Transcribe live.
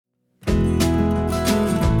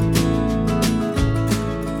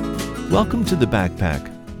Welcome to The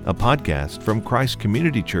Backpack, a podcast from Christ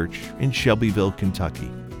Community Church in Shelbyville,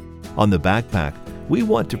 Kentucky. On The Backpack, we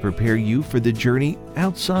want to prepare you for the journey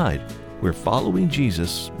outside, where following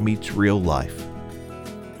Jesus meets real life.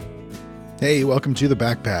 Hey, welcome to The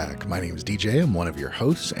Backpack. My name is DJ. I'm one of your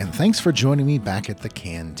hosts, and thanks for joining me back at the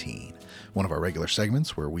Canteen, one of our regular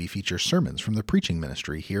segments where we feature sermons from the preaching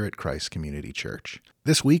ministry here at Christ Community Church.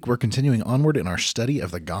 This week, we're continuing onward in our study of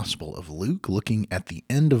the Gospel of Luke, looking at the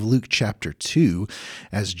end of Luke chapter 2,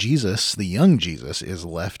 as Jesus, the young Jesus, is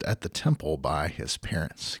left at the temple by his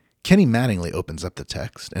parents. Kenny Mattingly opens up the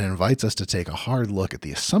text and invites us to take a hard look at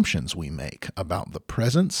the assumptions we make about the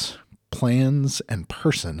presence, plans, and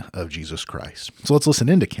person of Jesus Christ. So let's listen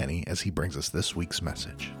into Kenny as he brings us this week's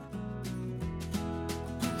message.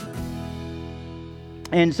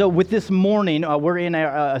 And so with this morning, we're in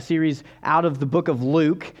a series out of the book of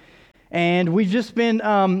Luke, and we've just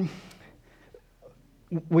been,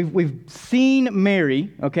 we've seen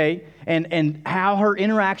Mary, okay, and how her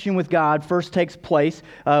interaction with God first takes place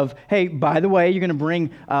of, hey, by the way, you're going to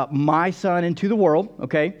bring my son into the world,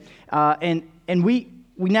 okay, and we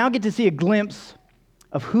now get to see a glimpse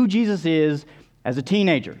of who Jesus is as a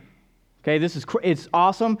teenager. Okay, it's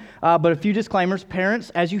awesome, but a few disclaimers.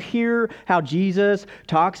 Parents, as you hear how Jesus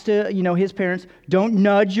talks to, his parents, don't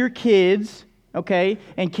nudge your kids, okay?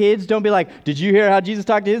 And kids, don't be like, did you hear how Jesus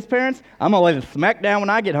talked to his parents? I'm going to lay the smack down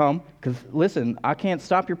when I get home, because listen, I can't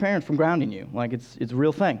stop your parents from grounding you. Like, it's a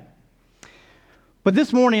real thing. But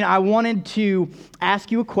this morning, I wanted to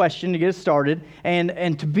ask you a question to get us started,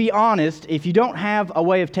 and to be honest, if you don't have a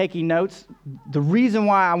way of taking notes, the reason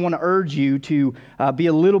why I want to urge you to be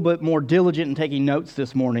a little bit more diligent in taking notes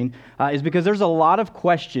this morning is because there's a lot of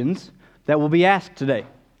questions that will be asked today,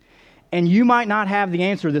 and you might not have the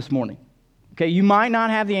answer this morning. Okay, you might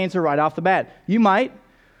not have the answer right off the bat. You might.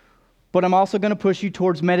 But I'm also going to push you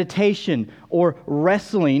towards meditation or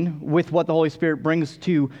wrestling with what the Holy Spirit brings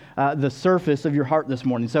to the surface of your heart this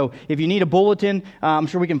morning. So if you need a bulletin, I'm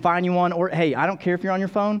sure we can find you one. Or, hey, I don't care if you're on your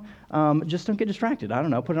phone. Just don't get distracted. I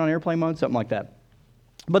don't know. Put it on airplane mode, something like that.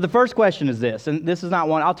 But the first question is this, and this is not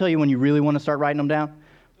one. I'll tell you when you really want to start writing them down.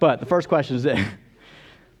 But the first question is this.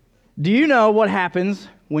 Do you know what happens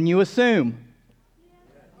when you assume?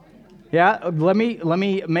 Yeah, let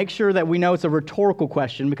me make sure that we know it's a rhetorical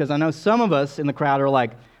question, because I know some of us in the crowd are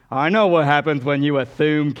like, I know what happens when you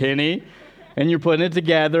assume, Kenny, and you're putting it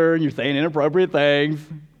together and you're saying inappropriate things.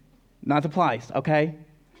 Not the place, okay?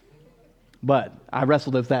 But I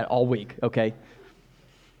wrestled with that all week, okay?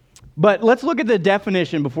 But let's look at the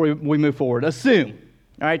definition before we move forward. Assume,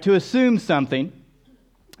 all right? To assume something,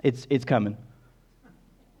 it's coming.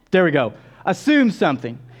 There we go. Assume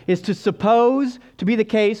something is to suppose to be the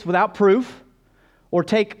case without proof, or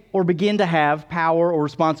take or begin to have power or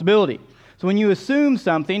responsibility. So when you assume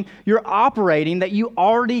something, you're operating that you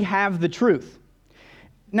already have the truth.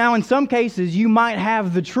 Now, in some cases, you might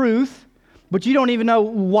have the truth, but you don't even know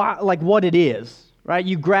what it is, right?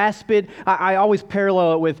 You grasp it. I always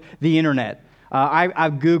parallel it with the internet.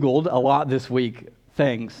 I've Googled a lot this week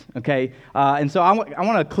things, okay? And so I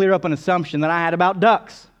want to clear up an assumption that I had about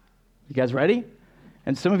ducks. You guys ready?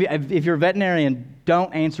 And some of you, if you're a veterinarian,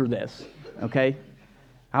 don't answer this, okay?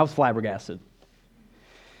 I was flabbergasted.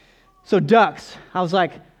 So ducks, I was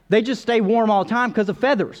like, they just stay warm all the time because of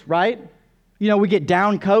feathers, right? We get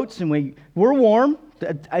down coats and we're warm.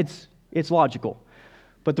 It's logical.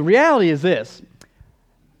 But the reality is this.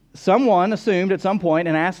 Someone assumed at some point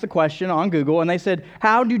and asked the question on Google, and they said,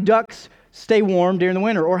 how do ducks stay warm during the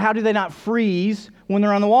winter? Or how do they not freeze when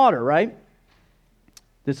they're on the water, right?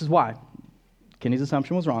 This is why. Kenny's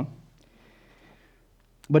assumption was wrong.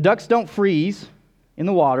 But ducks don't freeze in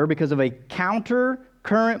the water because of a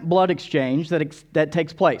counter-current blood exchange that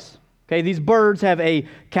takes place. Okay, these birds have a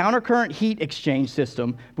counter-current heat exchange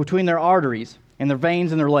system between their arteries and their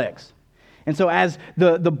veins and their legs. And so as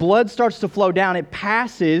the blood starts to flow down, it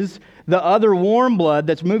passes the other warm blood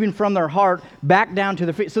that's moving from their heart back down to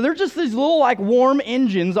their feet. So they're just these little warm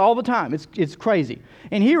engines all the time. It's crazy.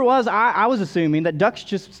 And here I was assuming that ducks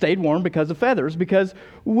just stayed warm because of feathers, because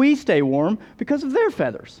we stay warm because of their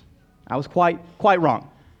feathers. I was quite wrong.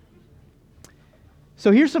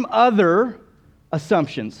 So here's some other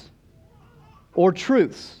assumptions or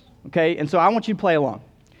truths, okay? And so I want you to play along.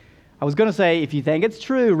 I was going to say, if you think it's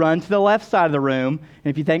true, run to the left side of the room, and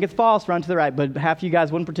if you think it's false, run to the right. But half of you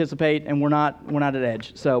guys wouldn't participate, and we're not at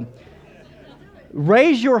edge. So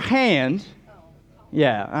raise your hand.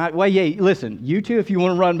 Yeah. Listen, you two, if you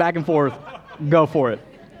want to run back and forth, go for it.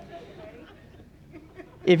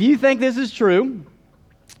 If you think this is true,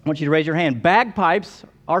 I want you to raise your hand. Bagpipes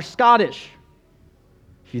are Scottish.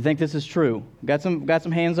 If you think this is true, got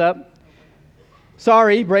some hands up.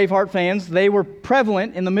 Sorry, Braveheart fans, they were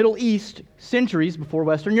prevalent in the Middle East centuries before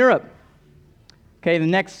Western Europe. Okay, the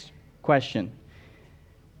next question.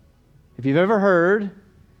 If you've ever heard,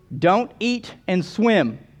 don't eat and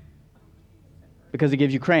swim because it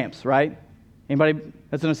gives you cramps, right? Anybody,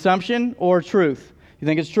 that's an assumption or truth? You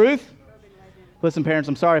think it's truth? Listen, parents,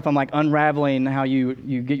 I'm sorry if I'm like unraveling how you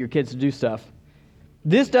get your kids to do stuff.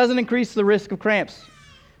 This doesn't increase the risk of cramps.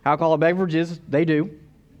 Alcoholic beverages, they do.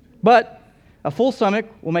 But a full stomach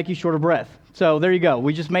will make you short of breath. So there you go.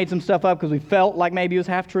 We just made some stuff up because we felt like maybe it was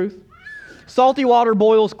half truth. Salty water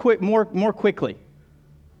boils more quickly.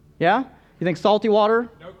 Yeah? You think salty water?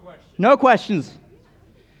 No questions. No questions.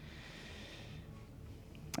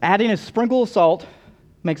 Adding a sprinkle of salt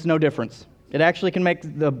makes no difference. It actually can make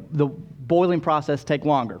the boiling process take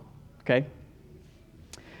longer. Okay?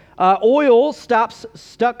 Oil stops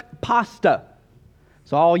stuck pasta.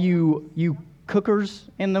 So all you cookers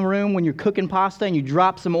in the room, when you're cooking pasta and you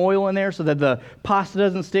drop some oil in there so that the pasta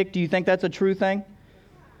doesn't stick, do you think that's a true thing?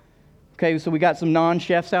 Okay, so we got some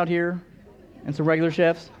non-chefs out here and some regular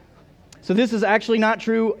chefs. So this is actually not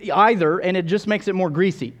true either, and it just makes it more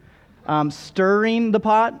greasy. Stirring the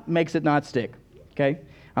pot makes it not stick, okay?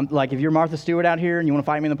 Like if you're Martha Stewart out here and you want to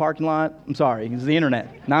fight me in the parking lot, I'm sorry, it's the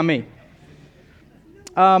internet, not me.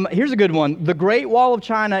 Here's a good one. The Great Wall of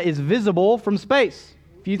China is visible from space.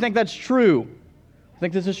 If you think that's true,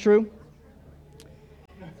 think this is true?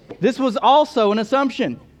 This was also an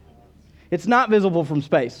assumption. It's not visible from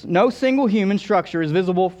space. No single human structure is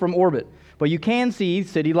visible from orbit, but you can see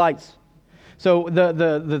city lights. So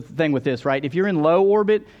the thing with this, right? If you're in low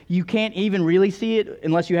orbit, you can't even really see it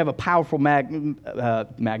unless you have a powerful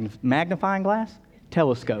magnifying glass?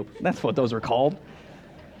 Telescope. That's what those are called.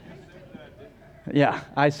 Yeah,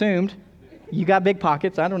 I assumed. You got big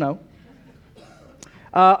pockets. I don't know.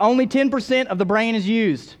 Only 10% of the brain is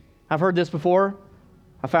used. I've heard this before.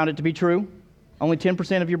 I found it to be true. Only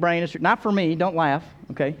 10% of your brain is... Not for me. Don't laugh.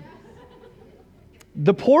 Okay.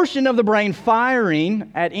 The portion of the brain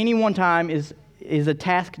firing at any one time is a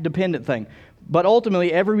task-dependent thing. But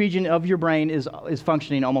ultimately, every region of your brain is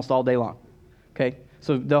functioning almost all day long. Okay?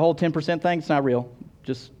 So the whole 10% thing, it's not real.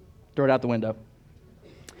 Just throw it out the window.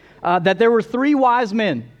 That there were 3 wise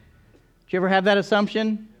men. Did you ever have that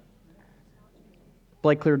assumption?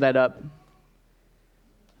 Blake cleared that up.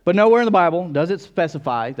 But nowhere in the Bible does it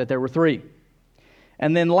specify that there were 3.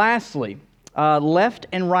 And then lastly, left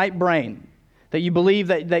and right brain. That you believe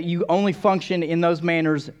that you only function in those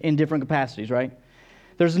manners in different capacities, right?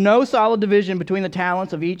 There's no solid division between the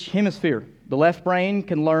talents of each hemisphere. The left brain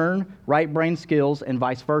can learn right brain skills and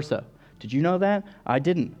vice versa. Did you know that? I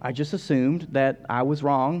didn't. I just assumed that I was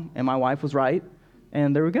wrong and my wife was right,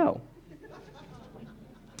 and there we go.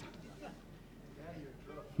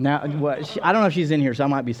 Now, I don't know if she's in here, so I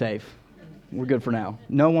might be safe. We're good for now.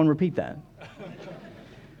 No one repeat that.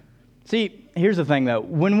 See, here's the thing, though.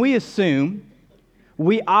 When we assume,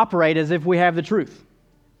 we operate as if we have the truth.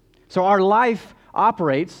 So our life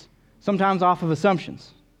operates sometimes off of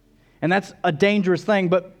assumptions. And that's a dangerous thing,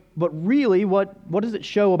 but really, what does it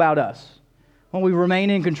show about us? Well, we remain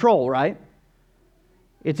in control, right?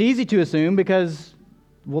 It's easy to assume because,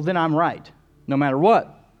 well, then I'm right, no matter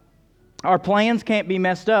what. Our plans can't be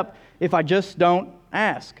messed up if I just don't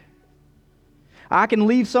ask. I can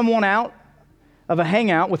leave someone out of a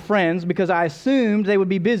hangout with friends because I assumed they would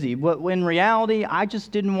be busy, but in reality, I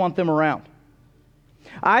just didn't want them around.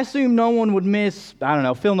 I assumed no one would miss,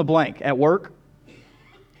 fill in the blank at work,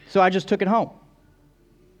 so I just took it home.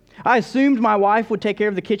 I assumed my wife would take care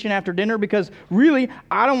of the kitchen after dinner because really,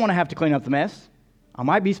 I don't want to have to clean up the mess. I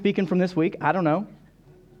might be speaking from this week, I don't know.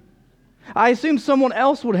 I assumed someone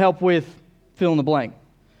else would help with fill in the blank,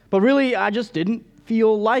 but really, I just didn't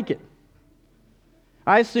feel like it.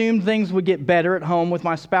 I assumed things would get better at home with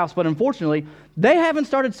my spouse, but unfortunately, they haven't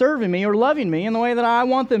started serving me or loving me in the way that I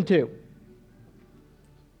want them to.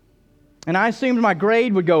 And I assumed my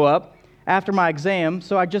grade would go up after my exam,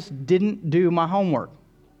 so I just didn't do my homework.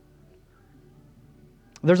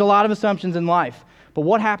 There's a lot of assumptions in life, but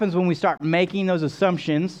what happens when we start making those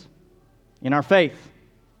assumptions in our faith?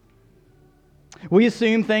 We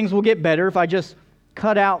assume things will get better if I just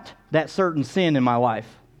cut out that certain sin in my life.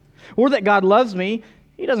 Or that God loves me,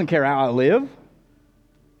 He doesn't care how I live.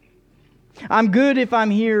 I'm good if I'm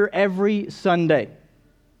here every Sunday.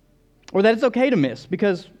 Or that it's okay to miss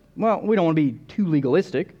because, well, we don't want to be too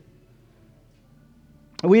legalistic.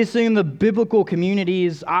 We assume the biblical community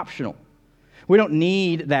is optional. We don't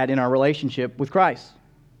need that in our relationship with Christ.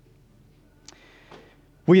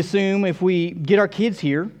 We assume if we get our kids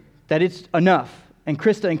here, that it's enough. And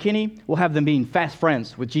Krista and Kenny will have them being fast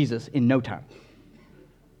friends with Jesus in no time.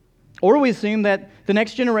 Or we assume that the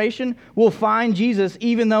next generation will find Jesus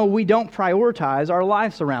even though we don't prioritize our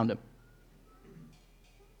lives around him.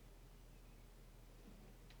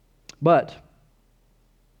 But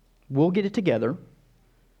we'll get it together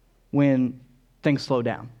when things slow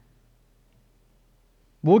down.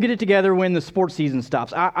 We'll get it together when the sports season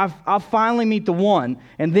stops. I'll finally meet the one,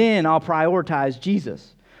 and then I'll prioritize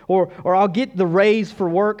Jesus. Or I'll get the raise for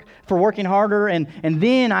working harder, and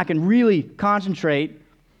then I can really concentrate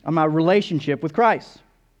on my relationship with Christ.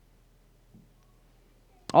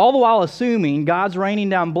 All the while assuming God's raining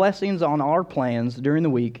down blessings on our plans during the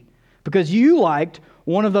week because you liked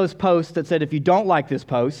one of those posts that said, if you don't like this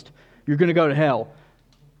post, you're going to go to hell.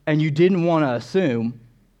 And you didn't want to assume,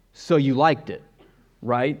 so you liked it,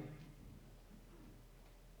 right?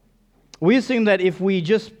 We assume that if we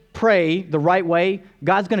just pray the right way,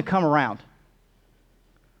 God's going to come around.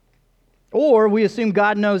 Or we assume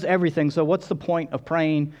God knows everything, so what's the point of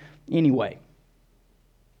praying anyway?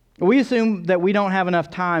 We assume that we don't have enough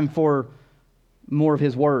time for more of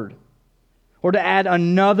His Word, or to add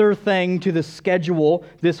another thing to the schedule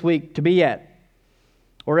this week to be at.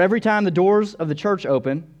 Or every time the doors of the church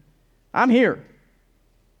open, I'm here.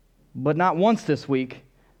 But not once this week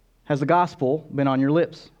has the gospel been on your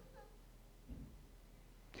lips.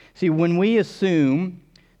 See, when we assume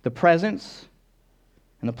the presence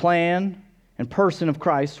and the plan and person of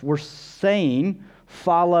Christ, we're saying,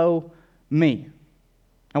 follow me.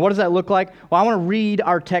 And what does that look like? Well, I want to read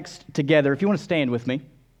our text together. If you want to stand with me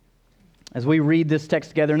as we read this text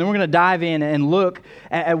together, and then we're going to dive in and look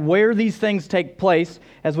at where these things take place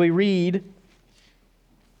as we read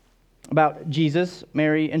about Jesus,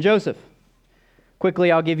 Mary, and Joseph.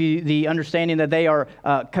 Quickly, I'll give you the understanding that they are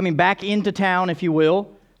coming back into town, if you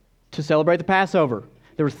will, to celebrate the Passover.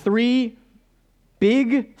 There were 3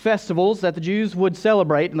 big festivals that the Jews would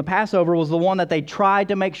celebrate, and the Passover was the one that they tried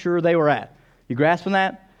to make sure they were at. You grasping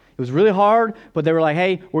that? It was really hard, but they were like,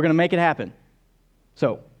 hey, we're going to make it happen.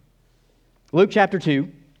 So, Luke chapter 2,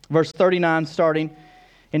 verse 39 starting,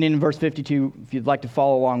 and in verse 52, if you'd like to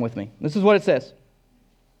follow along with me. This is what it says.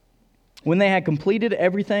 When they had completed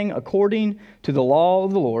everything according to the law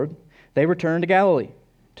of the Lord, they returned to Galilee,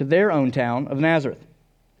 to their own town of Nazareth.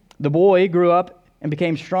 The boy grew up and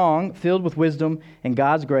became strong, filled with wisdom, and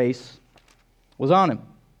God's grace was on him.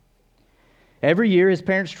 Every year his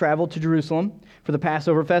parents traveled to Jerusalem for the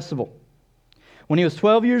Passover festival. When he was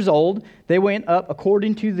 12 years old, they went up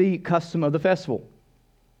according to the custom of the festival.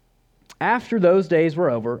 After those days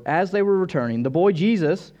were over, as they were returning, the boy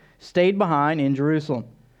Jesus stayed behind in Jerusalem.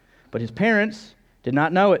 But his parents did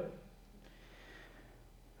not know it.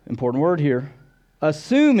 Important word here.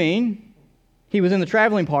 Assuming he was in the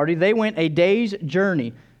traveling party, they went a day's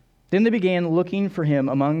journey. Then they began looking for him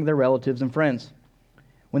among their relatives and friends.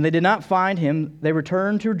 When they did not find him, they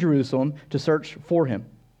returned to Jerusalem to search for him.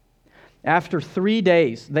 After 3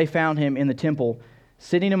 days, they found him in the temple,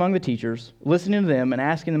 sitting among the teachers, listening to them and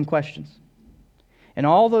asking them questions. And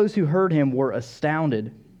all those who heard him were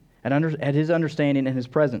astounded at his understanding and his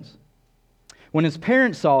presence. When his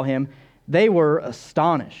parents saw him, they were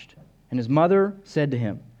astonished. And his mother said to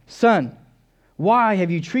him, "Son, why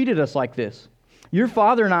have you treated us like this? Your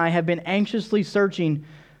father and I have been anxiously searching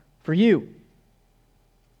for you."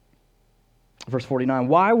 Verse 49,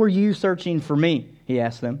 "Why were you searching for me?" he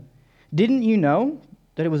asked them. "Didn't you know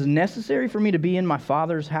that it was necessary for me to be in my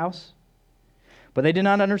Father's house?" But they did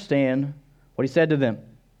not understand what he said to them.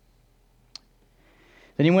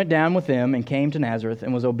 Then he went down with them and came to Nazareth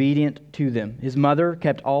and was obedient to them. His mother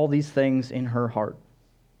kept all these things in her heart.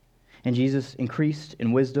 And Jesus increased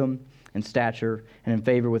in wisdom and stature and in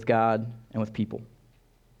favor with God and with people.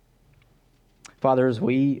 Father, as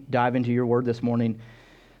we dive into your word this morning,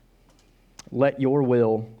 let your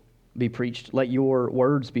will be preached. Let your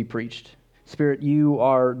words be preached. Spirit, you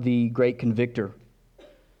are the great convictor.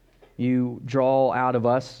 You draw out of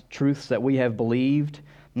us truths that we have believed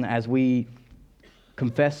as we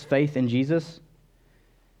confess faith in Jesus,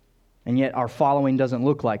 and yet our following doesn't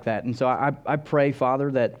look like that. And so I pray, Father,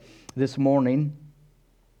 that this morning,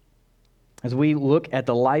 as we look at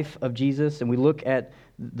the life of Jesus and we look at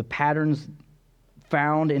the patterns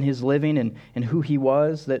found in his living and who he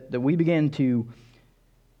was, that we begin to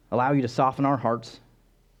allow you to soften our hearts,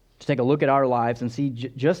 to take a look at our lives and see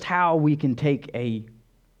just how we can take a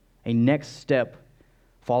next step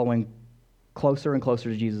following closer and closer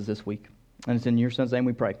to Jesus this week. And it's in your Son's name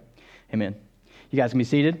we pray. Amen. You guys can be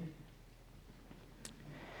seated.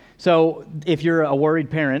 So if you're a worried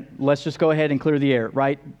parent, let's just go ahead and clear the air,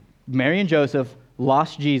 right? Mary and Joseph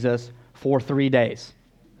lost Jesus for 3 days.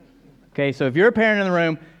 Okay, so if you're a parent in the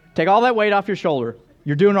room, take all that weight off your shoulder.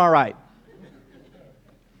 You're doing all right.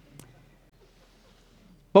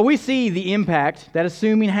 But we see the impact that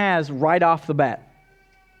assuming has right off the bat.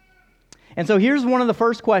 And so here's one of the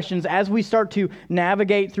first questions as we start to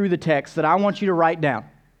navigate through the text that I want you to write down.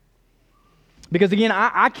 Because again,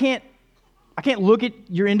 I can't look at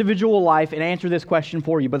your individual life and answer this question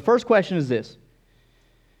for you. But the first question is this.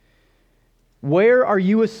 Where are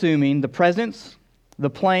you assuming the presence, the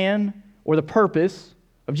plan, or the purpose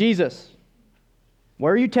of Jesus?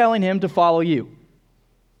 Where are you telling him to follow you?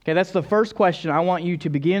 Okay, that's the first question I want you to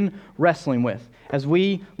begin wrestling with as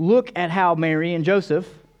we look at how Mary and Joseph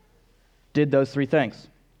did those three things.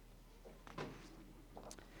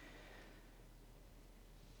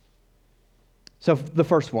 So the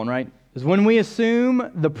first one, right, is when we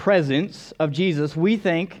assume the presence of Jesus, we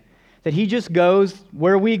think that he just goes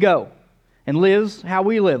where we go and lives how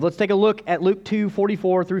we live. Let's take a look at Luke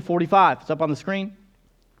 2:44 through 45. It's up on the screen.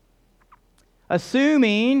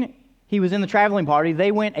 Assuming he was in the traveling party,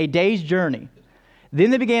 they went a day's journey. Then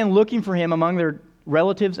they began looking for him among their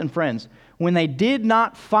relatives and friends. When they did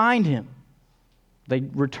not find him, they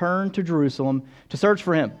returned to Jerusalem to search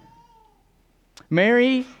for him.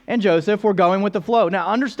 Mary and Joseph were going with the flow. Now,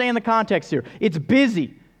 understand the context here. It's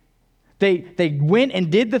busy. They went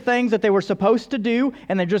and did the things that they were supposed to do,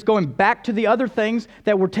 and they're just going back to the other things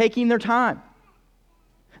that were taking their time,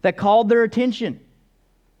 that called their attention.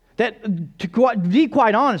 That, to be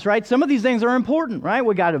quite honest, right, some of these things are important, right?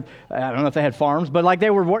 I don't know if they had farms, but like they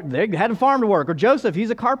had a farm to work. Or Joseph,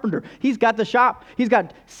 he's a carpenter. He's got the shop. He's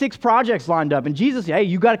got 6 projects lined up. And Jesus, hey,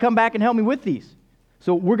 you got to come back and help me with these.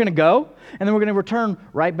 So we're going to go, and then we're going to return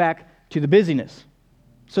right back to the busyness.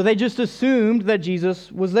 So they just assumed that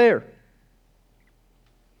Jesus was there.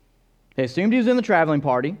 They assumed he was in the traveling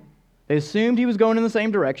party. They assumed he was going in the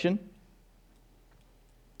same direction.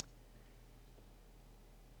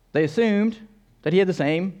 They assumed that he had the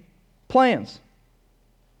same plans,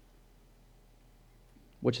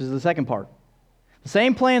 which is the second part. The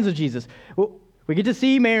same plans of Jesus. We get to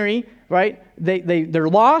see Mary, right? They're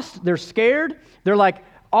lost. They're scared. They're like,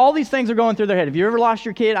 all these things are going through their head. Have you ever lost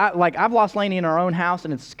your kid? I've lost Lainey in our own house,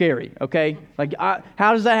 and it's scary, okay?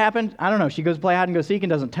 How does that happen? I don't know. She goes play hide and go seek and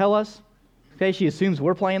doesn't tell us. Okay, she assumes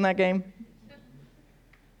we're playing that game.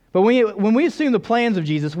 But when we assume the plans of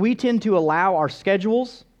Jesus, we tend to allow our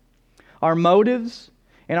schedules, our motives,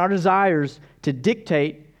 and our desires to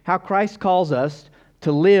dictate how Christ calls us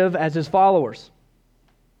to live as his followers.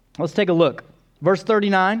 Let's take a look. Verse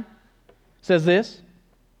 39 says this.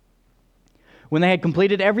 When they had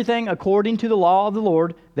completed everything according to the law of the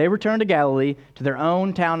Lord, they returned to Galilee, to their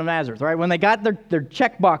own town of Nazareth. Right? When they got their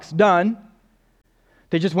checkbox done,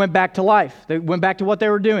 they just went back to life. They went back to what they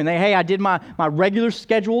were doing. I did my regular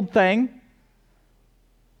scheduled thing.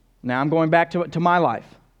 Now I'm going back to my life.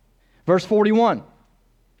 Verse 41.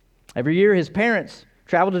 Every year his parents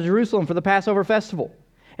traveled to Jerusalem for the Passover festival.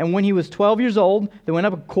 And when he was 12 years old, they went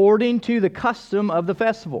up according to the custom of the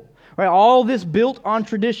festival. Right? All this built on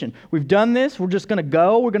tradition. We've done this. We're just going to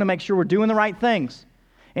go. We're going to make sure we're doing the right things.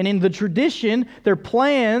 And in the tradition, their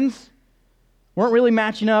plans weren't really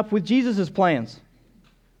matching up with Jesus' plans.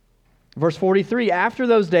 Verse 43, after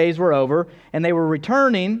those days were over and they were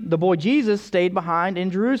returning, the boy Jesus stayed behind in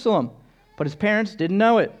Jerusalem, but his parents didn't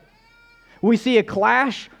know it. We see a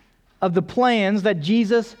clash of the plans that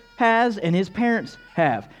Jesus has and his parents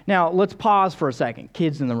have. Now, let's pause for a second.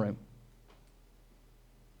 Kids in the room.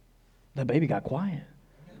 That baby got quiet.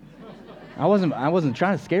 I wasn't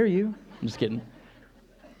trying to scare you. I'm just kidding.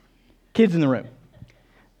 Kids in the room.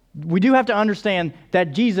 We do have to understand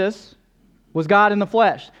that Jesus was God in the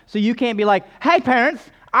flesh. So you can't be like, hey parents,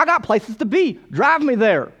 I got places to be. Drive me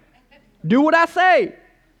there. Do what I say.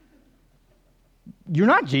 You're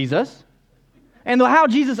not Jesus. And how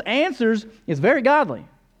Jesus answers is very godly.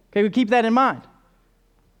 Okay, we keep that in mind.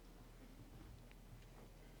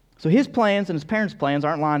 So his plans and his parents' plans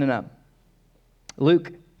aren't lining up.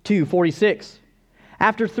 Luke 2:46.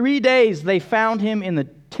 After 3 days, they found him in the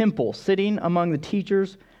temple, sitting among the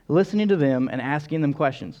teachers, listening to them and asking them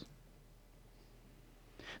questions.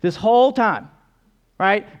 This whole time,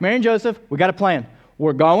 right? Mary and Joseph, we got a plan.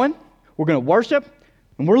 We're going, we're going to worship,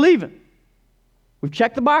 and we're leaving. We've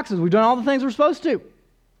checked the boxes. We've done all the things we're supposed to.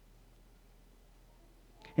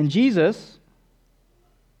 And Jesus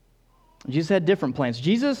had different plans.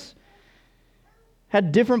 Jesus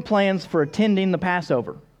had different plans for attending the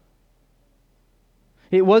Passover.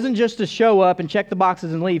 It wasn't just to show up and check the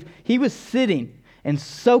boxes and leave. He was sitting and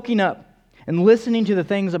soaking up and listening to the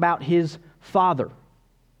things about his Father.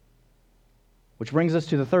 Which brings us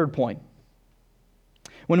to the third point.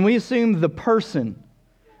 When we assume the person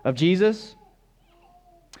of Jesus,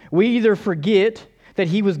 we either forget that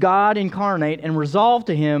he was God incarnate and resolved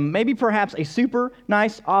to him, maybe perhaps a super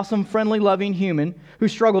nice, awesome, friendly, loving human who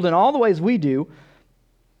struggled in all the ways we do,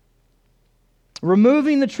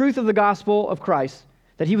 removing the truth of the gospel of Christ,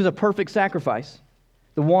 that he was a perfect sacrifice,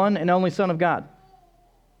 the one and only Son of God.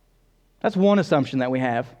 That's one assumption that we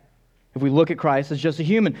have if we look at Christ as just a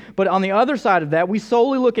human. But on the other side of that, we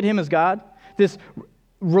solely look at him as God, this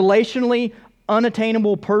relationally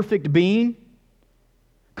unattainable, perfect being,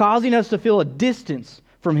 causing us to feel a distance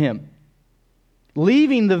from him,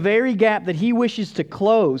 leaving the very gap that he wishes to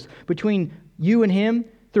close between you and him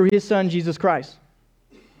through his Son, Jesus Christ.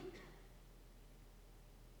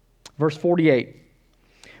 Verse 48.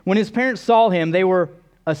 When his parents saw him, they were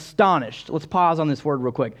astonished. Let's pause on this word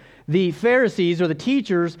real quick. The Pharisees, or the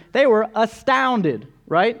teachers, they were astounded,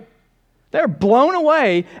 right? They were blown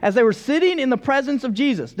away as they were sitting in the presence of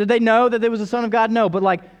Jesus. Did they know that there was the Son of God? No,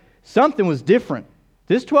 but something was different.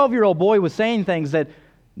 This 12-year-old boy was saying things that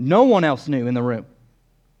no one else knew in the room.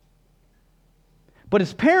 But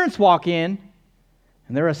his parents walk in,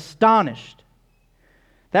 and they're astonished.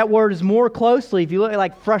 That word is more closely, if you look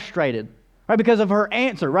like frustrated, right? Because of her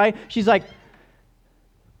answer, right? She's like,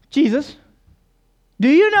 Jesus, do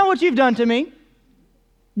you know what you've done to me?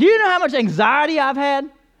 Do you know how much anxiety I've had?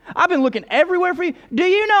 I've been looking everywhere for you. Do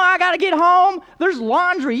you know I got to get home? There's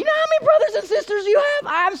laundry. You know how many brothers and sisters you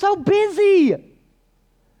have? I'm so busy.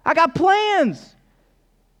 I got plans.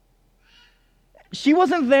 She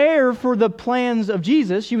wasn't there for the plans of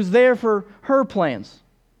Jesus. She was there for her plans.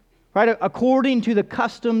 Right? According to the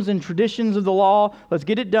customs and traditions of the law, let's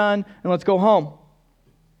get it done and let's go home.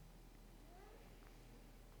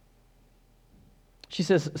 She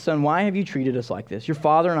says, son, why have you treated us like this? Your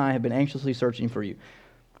father and I have been anxiously searching for you.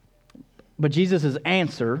 But Jesus'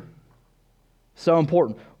 answer, so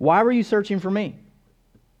important. Why were you searching for me?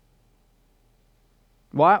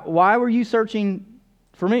 Why were you searching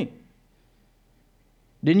for me?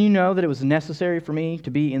 Didn't you know that it was necessary for me to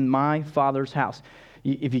be in my Father's house?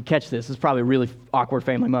 If you catch this, it's probably a really awkward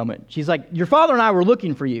family moment. She's like, your father and I were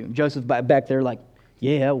looking for you. Joseph back there like,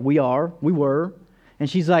 yeah, we were. And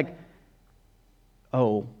she's like,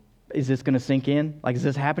 oh, is this going to sink in? Like, is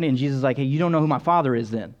this happening? And Jesus is like, hey, you don't know who my Father is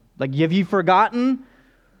then. Like, have you forgotten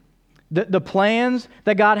the plans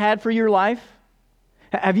that God had for your life?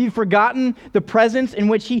 Have you forgotten the presence in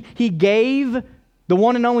which He gave the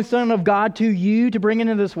one and only Son of God to you to bring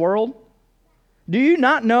into this world? Do you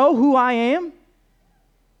not know who I am?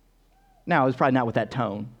 Now, it's probably not with that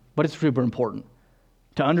tone, but it's super important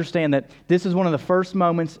to understand that this is one of the first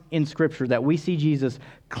moments in Scripture that we see Jesus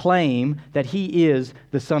claim that He is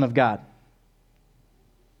the Son of God.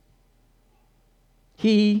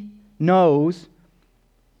 He knows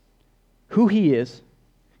who He is.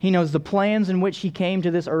 He knows the plans in which He came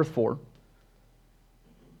to this earth for.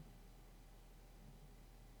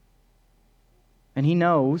 And He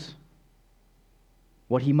knows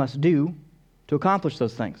what He must do to accomplish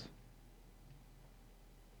those things.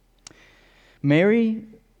 Mary,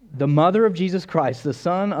 the mother of Jesus Christ, the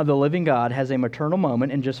Son of the living God, has a maternal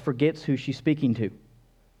moment and just forgets who she's speaking to.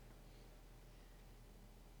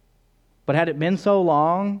 But had it been so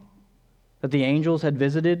long that the angels had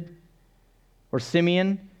visited, or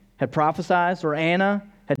Simeon had prophesied, or Anna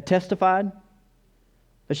had testified,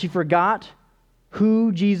 that she forgot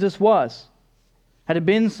who Jesus was? Had it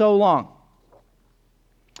been so long?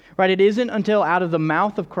 Right, it isn't until out of the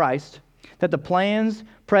mouth of Christ that the plans,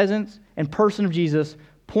 presence, and person of Jesus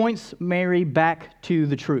points Mary back to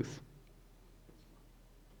the truth.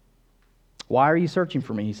 Why are you searching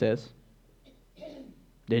for me, he says.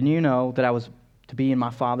 Didn't you know that I was to be in my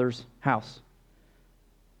Father's house?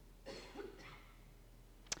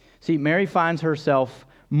 See, Mary finds herself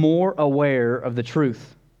more aware of the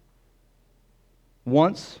truth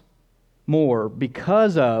once more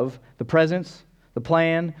because of the presence, the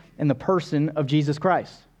plan, and the person of Jesus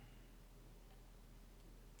Christ.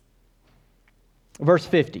 Verse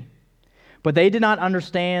 50, but they did not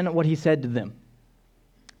understand what he said to them.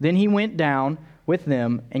 Then he went down with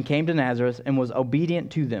them and came to Nazareth and was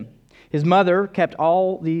obedient to them. His mother kept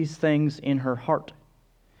all these things in her heart.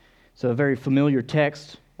 So a very familiar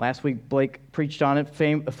text. Last week Blake preached on it,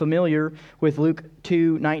 familiar with Luke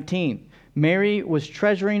 2:19. Mary was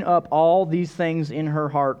treasuring up all these things in her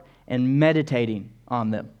heart and meditating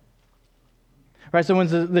on them. Right, so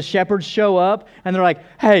when the shepherds show up and they're like,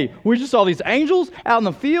 hey, we just saw these angels out in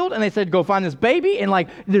the field and they said, go find this baby. And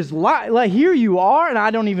there's here you are and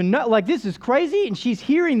I don't even know. This is crazy. And she's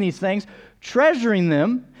hearing these things, treasuring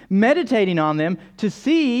them, meditating on them to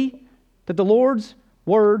see that the Lord's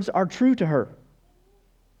words are true to her.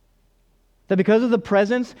 That because of the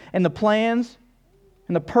presence and the plans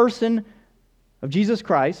and the person of Jesus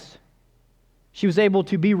Christ, she was able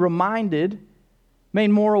to be reminded, made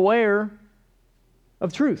more aware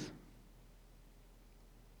of truth.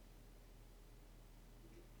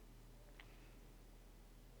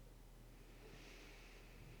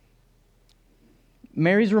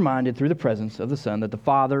 Mary's reminded through the presence of the Son that the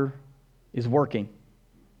Father is working.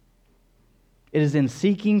 It is in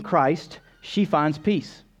seeking Christ she finds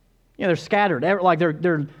peace. They're scattered. Like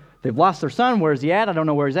they've lost their son. Where is he at? I don't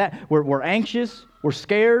know where he's at. We're anxious. We're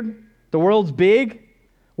scared. The world's big.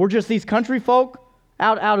 We're just these country folk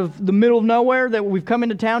out of the middle of nowhere that we've come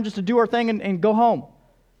into town just to do our thing and go home.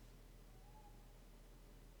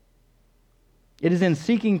 It is in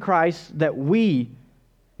seeking Christ that we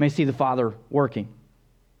may see the Father working.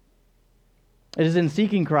 It is in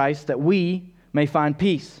seeking Christ that we may find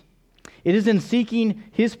peace. It is in seeking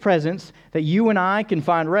His presence that you and I can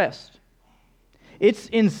find rest. It's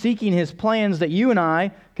in seeking His plans that you and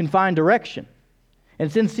I can find direction. And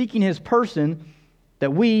it's in seeking His person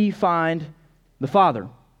that we find the Father.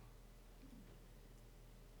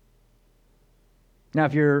 Now,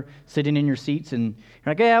 if you're sitting in your seats and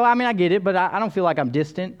you're like, yeah, well, I get it, but I don't feel like I'm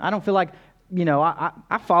distant. I don't feel like,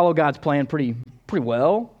 I follow God's plan pretty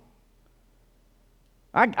well.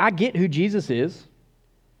 I get who Jesus is.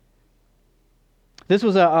 This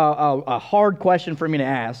was a hard question for me to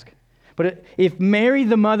ask. But if Mary,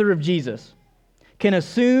 the mother of Jesus, can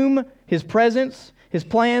assume His presence, His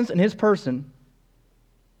plans, and His person,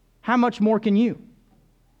 how much more can you?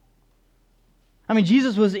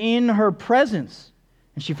 Jesus was in her presence,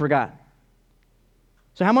 and she forgot.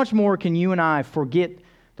 So how much more can you and I forget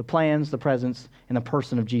the plans, the presence, and the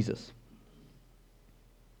person of Jesus?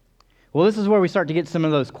 Well, this is where we start to get some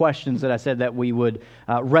of those questions that I said that we would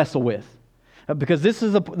wrestle with. Because this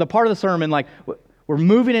is the part of the sermon, like, we're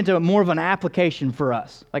moving into more of an application for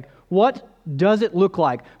us. Like, what does it look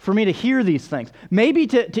like for me to hear these things? Maybe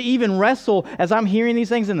to even wrestle as I'm hearing these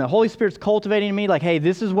things and the Holy Spirit's cultivating in me, like, hey,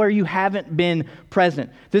 this is where you haven't been present.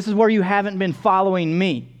 This is where you haven't been following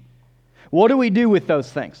me. What do we do with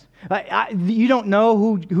those things? You don't know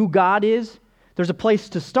who God is? There's a place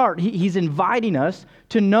to start. He's inviting us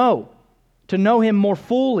to know Him more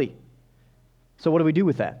fully. So what do we do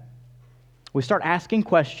with that? We start asking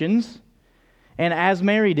questions, and as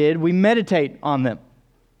Mary did, we meditate on them.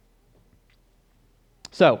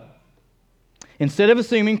 So, instead of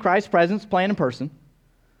assuming Christ's presence, plan, and person,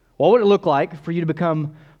 what would it look like for you to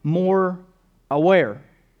become more aware?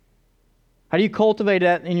 How do you cultivate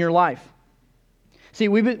that in your life? See,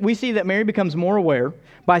 we see that Mary becomes more aware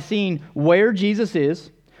by seeing where Jesus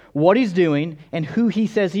is, what He's doing, and who He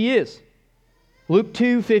says He is. Luke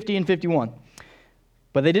 2:50 and 51.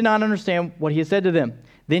 But they did not understand what He had said to them.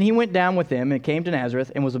 Then He went down with them and came to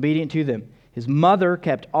Nazareth and was obedient to them. His mother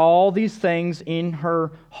kept all these things in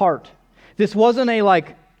her heart. This wasn't a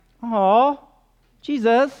like, oh,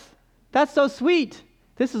 Jesus, that's so sweet.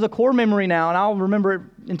 This is a core memory now, and I'll remember it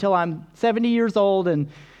until I'm 70 years old and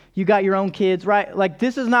you got your own kids, right? Like,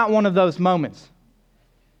 this is not one of those moments.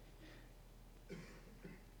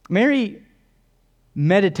 Mary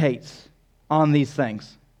meditates on these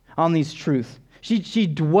things, on these truths. She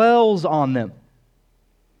dwells on them.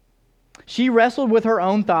 She wrestled with her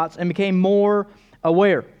own thoughts and became more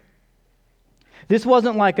aware. This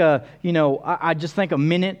wasn't like I just think a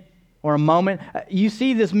minute or a moment. You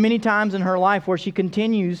see this many times in her life where she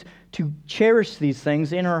continues to cherish these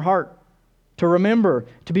things in her heart, to remember,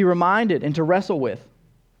 to be reminded, and to wrestle with.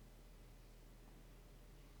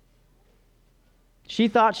 She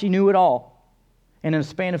thought she knew it all. And in a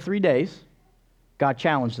span of 3 days, God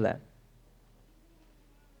challenged that.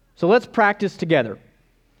 So let's practice together.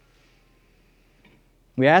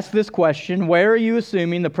 We ask this question: where are you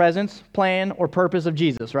assuming the presence, plan, or purpose of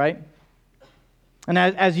Jesus, right? And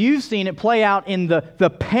as you've seen it play out in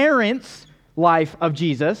the parents' life of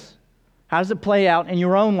Jesus, how does it play out in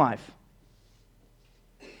your own life?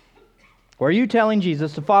 Where are you telling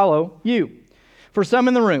Jesus to follow you? For some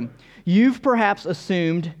in the room, you've perhaps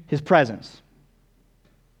assumed His presence,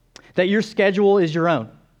 that your schedule is your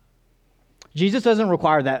own. Jesus doesn't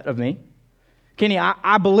require that of me. Kenny,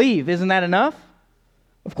 I believe. Isn't that enough?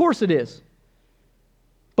 Of course it is.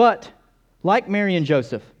 But, like Mary and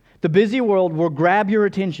Joseph, the busy world will grab your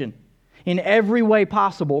attention in every way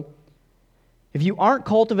possible. If you aren't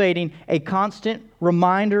cultivating a constant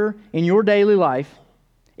reminder in your daily life,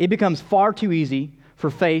 it becomes far too easy for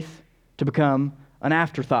faith to become an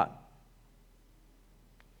afterthought,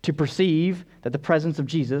 to perceive that the presence of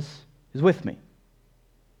Jesus is with me.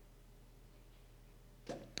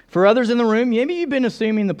 For others in the room, maybe you've been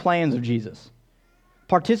assuming the plans of Jesus.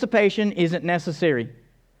 Participation isn't necessary.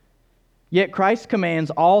 Yet Christ commands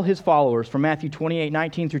all his followers from Matthew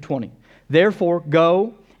 28:19 through 20. Therefore,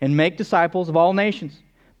 go and make disciples of all nations,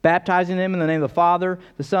 baptizing them in the name of the Father,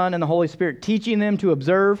 the Son, and the Holy Spirit, teaching them to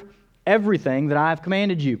observe everything that I have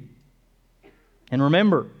commanded you. And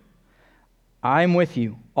remember, I am with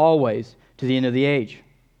you always to the end of the age.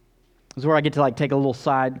 This is where I get to take a little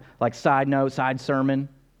side note, side sermon,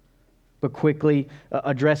 but quickly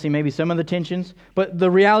addressing maybe some of the tensions. But the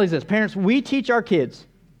reality is this: parents, we teach our kids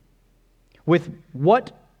with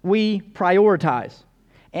what we prioritize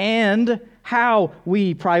and how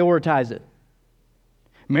we prioritize it.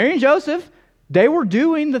 Mary and Joseph, they were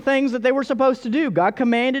doing the things that they were supposed to do. God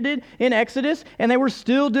commanded it in Exodus, and they were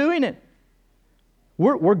still doing it.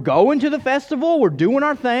 We're going to the festival. We're doing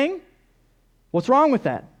our thing. What's wrong with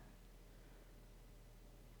that?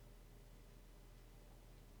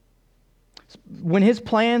 When his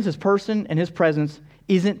plans, his person, and his presence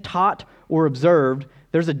isn't taught or observed,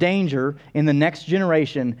 there's a danger in the next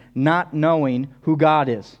generation not knowing who God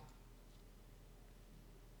is.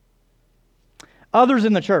 Others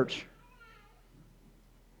in the church.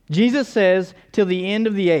 Jesus says, till the end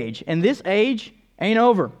of the age. And this age ain't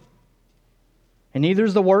over. And neither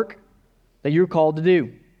is the work that you're called to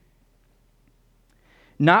do.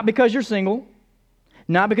 Not because you're single.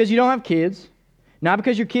 Not because you don't have kids. Not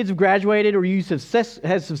because your kids have graduated or you have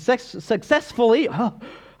successfully,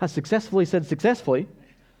 I successfully said successfully.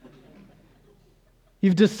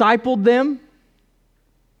 You've discipled them,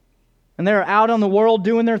 and they're out on the world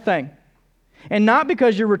doing their thing. And not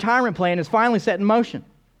because your retirement plan is finally set in motion.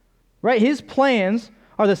 Right? His plans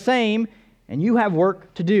are the same, and you have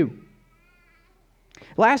work to do.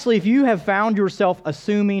 Lastly, if you have found yourself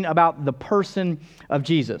assuming about the person of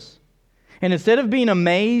Jesus, and instead of being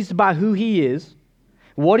amazed by who he is,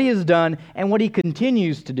 what he has done, and what he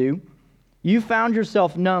continues to do, you found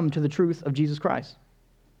yourself numb to the truth of Jesus Christ.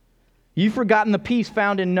 You've forgotten the peace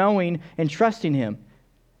found in knowing and trusting him,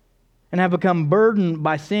 and have become burdened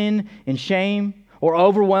by sin and shame, or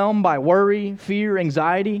overwhelmed by worry, fear,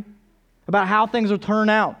 anxiety about how things will turn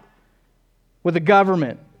out with the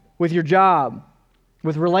government, with your job,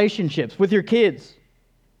 with relationships, with your kids.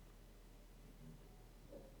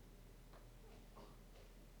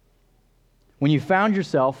 When you found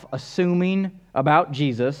yourself assuming about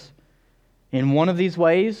Jesus in one of these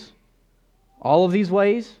ways, all of these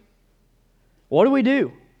ways, what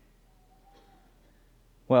do?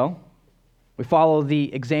 Well, we follow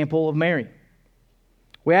the example of Mary.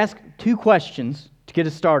 We ask 2 questions to get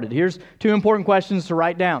us started. Here's 2 important questions to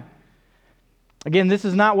write down. Again, this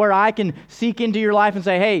is not where I can seek into your life and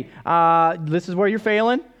say, hey, this is where you're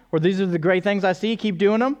failing, or these are the great things I see, keep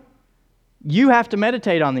doing them. You have to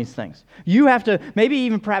meditate on these things. You have to maybe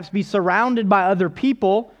even perhaps be surrounded by other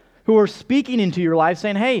people who are speaking into your life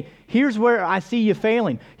saying, hey, here's where I see you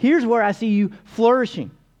failing. Here's where I see you flourishing.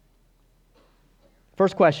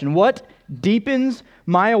 First question, what deepens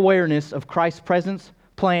my awareness of Christ's presence,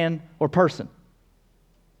 plan, or person?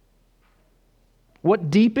 What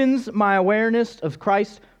deepens my awareness of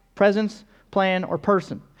Christ's presence, plan, or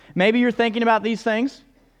person? Maybe you're thinking about these things,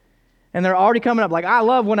 and they're already coming up. Like, I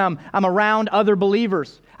love when I'm around other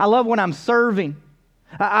believers. I love when I'm serving.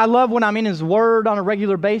 I love when I'm in his word on a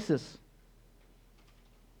regular basis.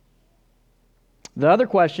 The other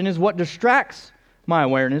question is, what distracts my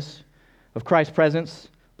awareness of Christ's presence,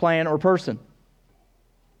 plan, or person?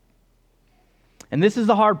 And this is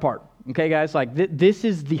the hard part. Okay, guys, this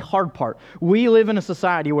is the hard part. We live in a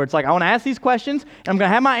society where it's like, I want to ask these questions, and I'm going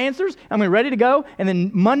to have my answers, I'm going to be ready to go, and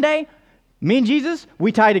then Monday, me and Jesus,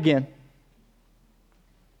 we tight again.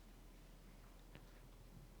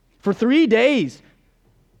 For 3 days,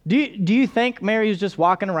 do you think Mary was just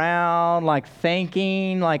walking around,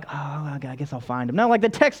 thinking, oh, I guess I'll find him? No, the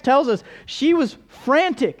text tells us, she was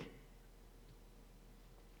frantic.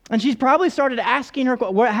 And she's probably started asking her,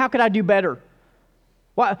 how could I do better?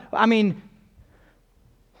 Well,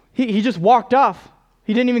 he just walked off.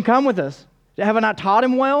 He didn't even come with us. Have I not taught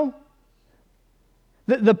him well?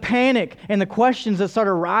 The panic and the questions that start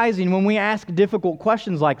arising when we ask difficult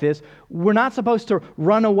questions like this, we're not supposed to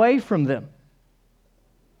run away from them.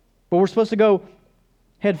 But we're supposed to go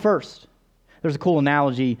head first. There's a cool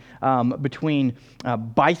analogy between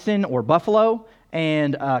bison or buffalo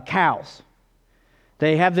and cows.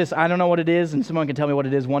 They have this, I don't know what it is, and someone can tell me what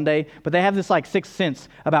it is one day, but they have this sixth sense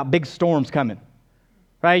about big storms coming.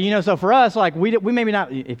 Right? So for us, we maybe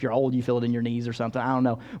not, if you're old, you feel it in your knees or something, I don't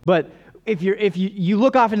know. But if you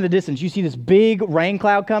look off into the distance, you see this big rain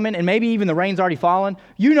cloud coming, and maybe even the rain's already fallen,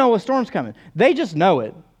 you know a storm's coming. They just know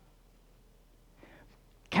it.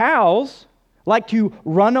 Cows, like to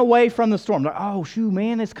run away from the storm. Like, oh, shoot,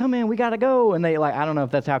 man, it's coming. We got to go. And they I don't know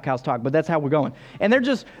if that's how cows talk, but that's how we're going. And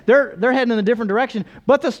they're heading in a different direction,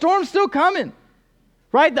 but the storm's still coming,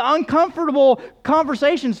 right? The uncomfortable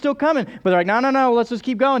conversation's still coming. But they're like, no, let's just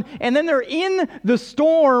keep going. And then they're in the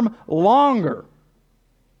storm longer.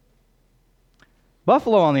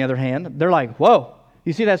 Buffalo, on the other hand, they're like, whoa,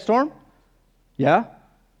 you see that storm? Yeah?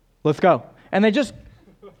 Let's go. And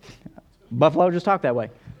Buffalo just talk that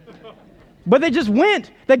way. But they just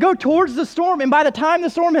went. They go towards the storm, and by the time the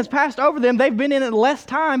storm has passed over them, they've been in it less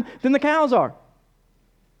time than the cows are.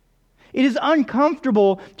 It is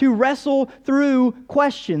uncomfortable to wrestle through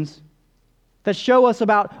questions that show us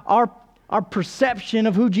about our perception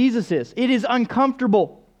of who Jesus is. It is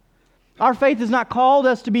uncomfortable. Our faith has not called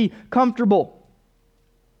us to be comfortable,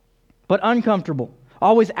 but uncomfortable.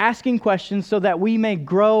 Always asking questions so that we may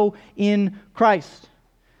grow in Christ.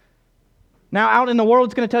 Now, out in the world,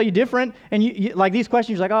 it's going to tell you different. And you like these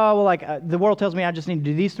questions, you're like, oh, well, the world tells me I just need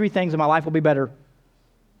to do these 3 things and my life will be better.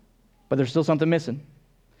 But there's still something missing.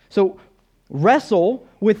 So wrestle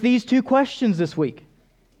with these 2 questions this week.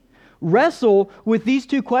 Wrestle with these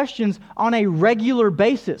 2 questions on a regular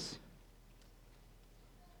basis.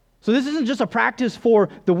 So this isn't just a practice for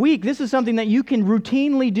the week. This is something that you can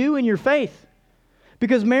routinely do in your faith.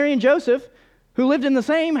 Because Mary and Joseph, who lived in the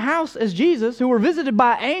same house as Jesus, who were visited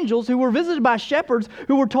by angels, who were visited by shepherds,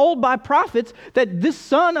 who were told by prophets that this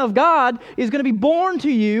Son of God is going to be born to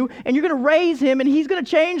you, and you're going to raise him, and he's going to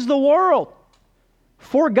change the world,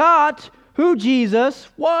 forgot who Jesus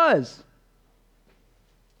was.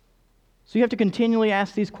 So you have to continually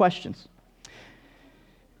ask these questions.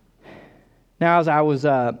 Now, as I was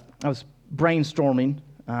brainstorming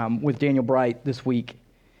with Daniel Bright this week,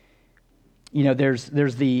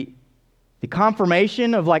 there's the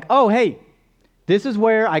confirmation of like, oh, hey, this is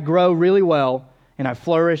where I grow really well and I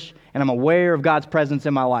flourish and I'm aware of God's presence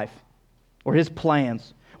in my life or his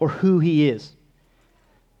plans or who he is.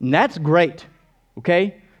 And that's great,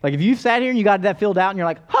 okay? Like if you sat here and you got that filled out and you're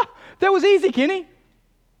like, that was easy, Kenny.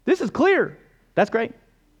 This is clear. That's great.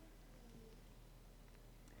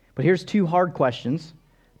 But here's 2 hard questions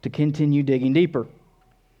to continue digging deeper.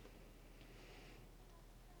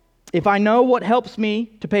 If I know what helps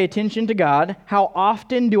me to pay attention to God, how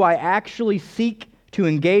often do I actually seek to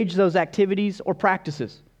engage those activities or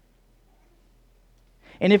practices?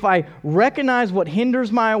 And if I recognize what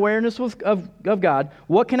hinders my awareness of God,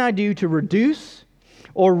 what can I do to reduce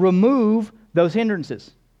or remove those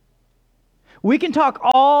hindrances? We can talk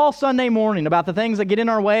all Sunday morning about the things that get in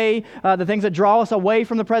our way, the things that draw us away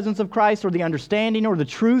from the presence of Christ or the understanding or the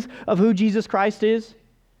truth of who Jesus Christ is.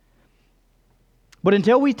 But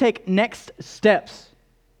until we take next steps,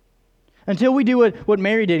 until we do what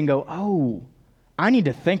Mary did and go, oh, I need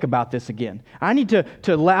to think about this again. I need to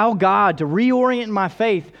allow God to reorient my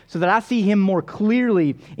faith so that I see him more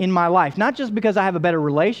clearly in my life. Not just because I have a better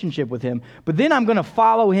relationship with him, but then I'm going to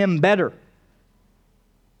follow him better.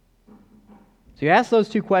 So you ask those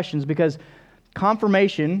 2 questions because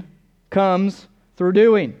confirmation comes through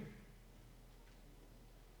doing.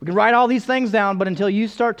 We can write all these things down, but until you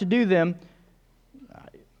start to do them,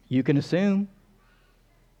 you can assume.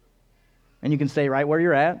 And you can stay right where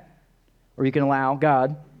you're at, or you can allow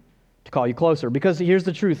God to call you closer. Because here's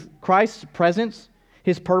the truth. Christ's presence,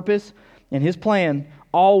 his purpose, and his plan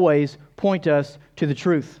always point us to the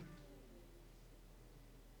truth.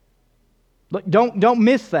 Look, don't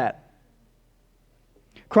miss that.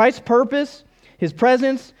 Christ's purpose, his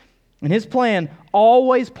presence, and his plan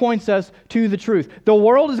always points us to the truth. The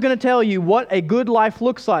world is going to tell you what a good life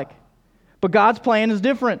looks like, but God's plan is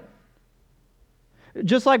different.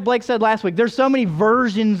 Just like Blake said last week, there's so many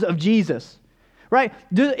versions of Jesus, right?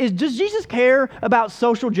 Does Jesus care about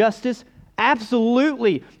social justice?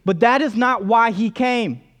 Absolutely, but that is not why he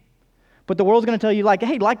came. But the world's going to tell you, like,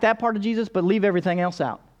 hey, like that part of Jesus, but leave everything else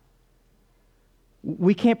out.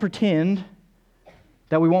 We can't pretend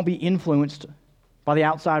that we won't be influenced by the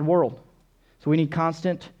outside world. So we need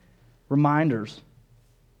constant reminders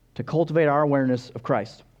to cultivate our awareness of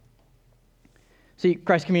Christ. See,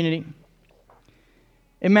 Christ community,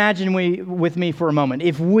 imagine with me for a moment,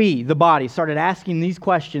 if we, the body, started asking these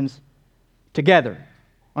questions together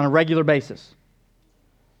on a regular basis.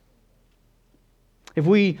 If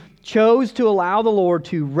we chose to allow the Lord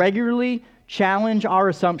to regularly challenge our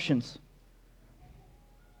assumptions,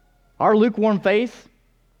 our lukewarm faith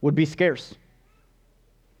would be scarce.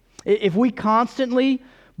 If we constantly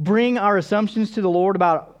bring our assumptions to the Lord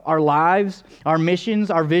about our lives, our missions,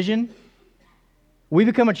 our vision, we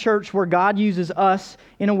become a church where God uses us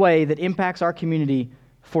in a way that impacts our community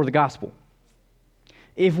for the gospel.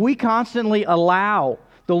 If we constantly allow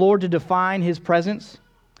the Lord to define His presence,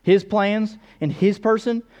 His plans, and His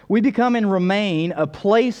person, we become and remain a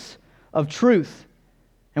place of truth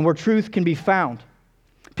and where truth can be found.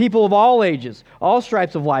 People of all ages, all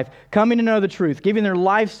stripes of life, coming to know the truth, giving their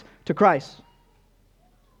lives to Christ.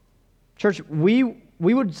 Church, we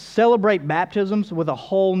would celebrate baptisms with a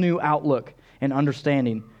whole new outlook and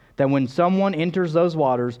understanding that when someone enters those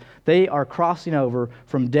waters, they are crossing over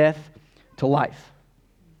from death to life.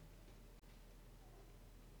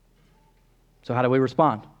 So how do we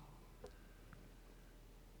respond?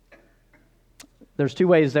 There's two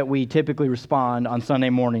ways that we typically respond on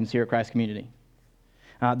Sunday mornings here at Christ Community.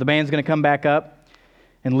 The band's going to come back up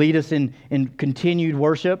and lead us in continued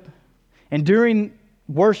worship. And during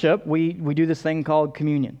worship, we do this thing called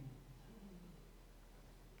communion.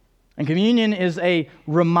 And communion is a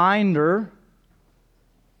reminder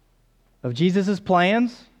of Jesus'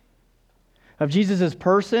 plans, of Jesus'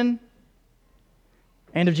 person,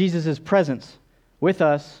 and of Jesus' presence with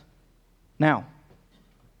us now.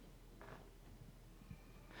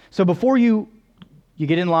 So before you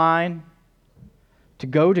get in line to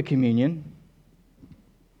go to communion,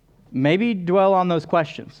 maybe dwell on those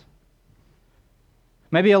questions.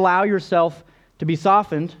 Maybe allow yourself to be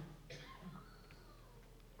softened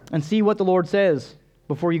and see what the Lord says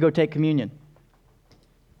before you go take communion.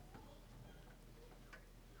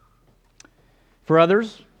 For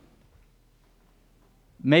others,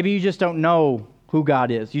 maybe you just don't know who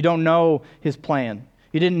God is. You don't know His plan.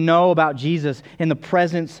 You didn't know about Jesus in the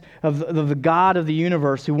presence of the God of the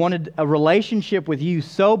universe who wanted a relationship with you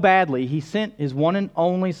so badly, He sent His one and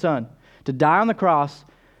only Son to die on the cross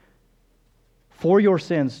for your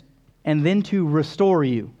sins and then to restore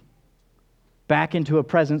you back into a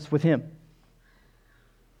presence with Him.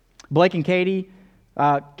 Blake and Katie,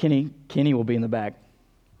 Kenny will be in the back.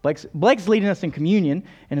 Blake's leading us in communion,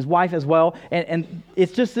 and his wife as well, and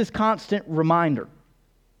it's just this constant reminder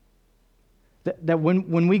that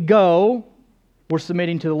when we go, we're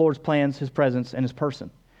submitting to the Lord's plans, His presence, and His person.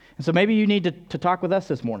 And so maybe you need to talk with us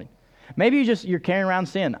this morning. Maybe you're carrying around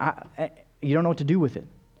sin. You don't know what to do with it.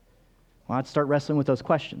 Well, I'd start wrestling with those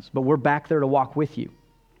questions, but we're back there to walk with you.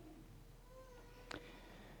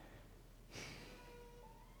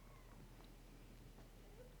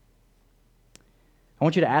 I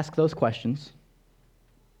want you to ask those questions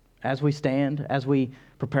as we stand, as we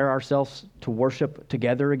prepare ourselves to worship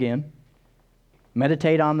together again.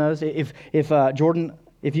 Meditate on those. If Jordan,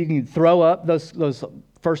 if you can throw up those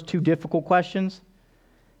first two difficult questions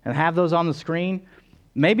and have those on the screen,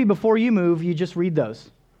 maybe before you move, you just read those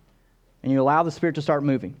and you allow the Spirit to start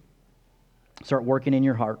moving, start working in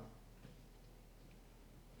your heart.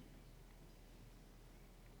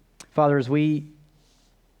 Father, as we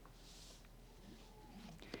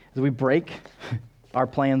break our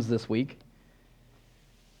plans this week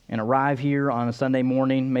and arrive here on a Sunday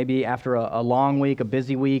morning, maybe after a long week, a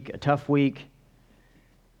busy week, a tough week,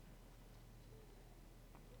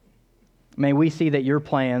 may we see that your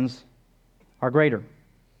plans are greater.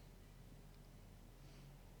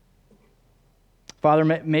 Father,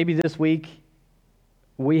 maybe this week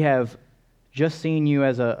we have just seen you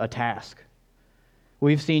as a task.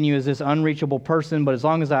 We've seen you as this unreachable person, but as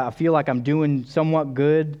long as I feel like I'm doing somewhat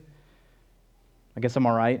good, I guess I'm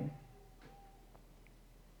all right.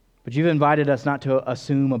 But you've invited us not to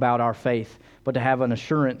assume about our faith, but to have an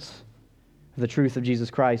assurance of the truth of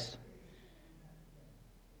Jesus Christ.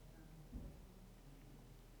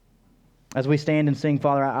 As we stand and sing,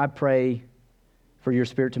 Father, I pray for your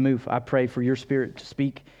Spirit to move. I pray for your Spirit to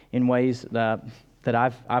speak in ways that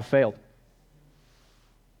I've failed,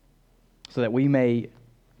 so that we may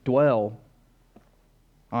dwell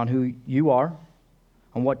on who you are,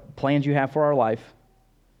 on what plans you have for our life,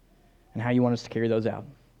 and how you want us to carry those out.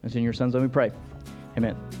 It's in your Son's name we pray.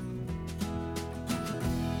 Amen.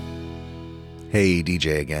 Hey,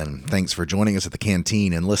 DJ again. Thanks for joining us at the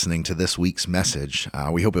Canteen and listening to this week's message.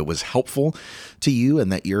 We hope it was helpful to you and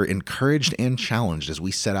that you're encouraged and challenged as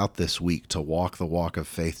we set out this week to walk the walk of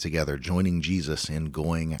faith together, joining Jesus in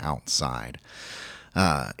going outside.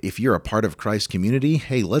 If you're a part of Christ Community,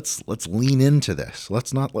 hey, let's lean into this.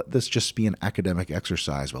 Let's not let this just be an academic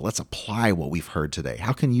exercise, but let's apply what we've heard today.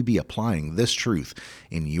 How can you be applying this truth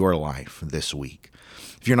in your life this week?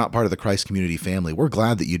 If you're not part of the Christ Community family, we're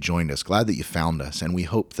glad that you joined us, glad that you found us, and we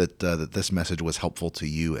hope that this message was helpful to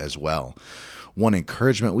you as well. One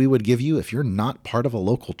encouragement we would give you, if you're not part of a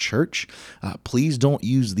local church, please don't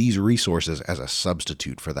use these resources as a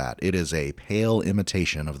substitute for that. It is a pale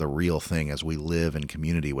imitation of the real thing as we live in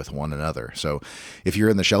community with one another. So if you're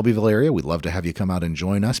in the Shelbyville area, we'd love to have you come out and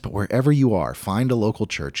join us. But wherever you are, find a local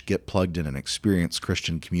church, get plugged in, and experience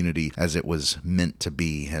Christian community as it was meant to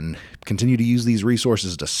be, and continue to use these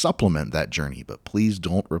resources to supplement that journey, but please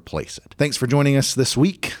don't replace it. Thanks for joining us this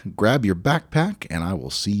week. Grab your backpack, and I will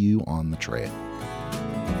see you on the trail.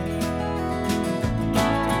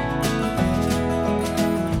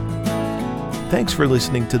 Thanks for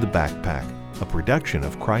listening to The Backpack, a production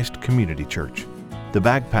of Christ Community Church. The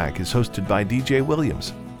Backpack is hosted by DJ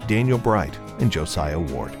Williams, Daniel Bright, and Josiah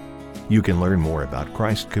Ward. You can learn more about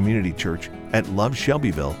Christ Community Church at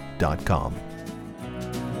loveshelbyville.com.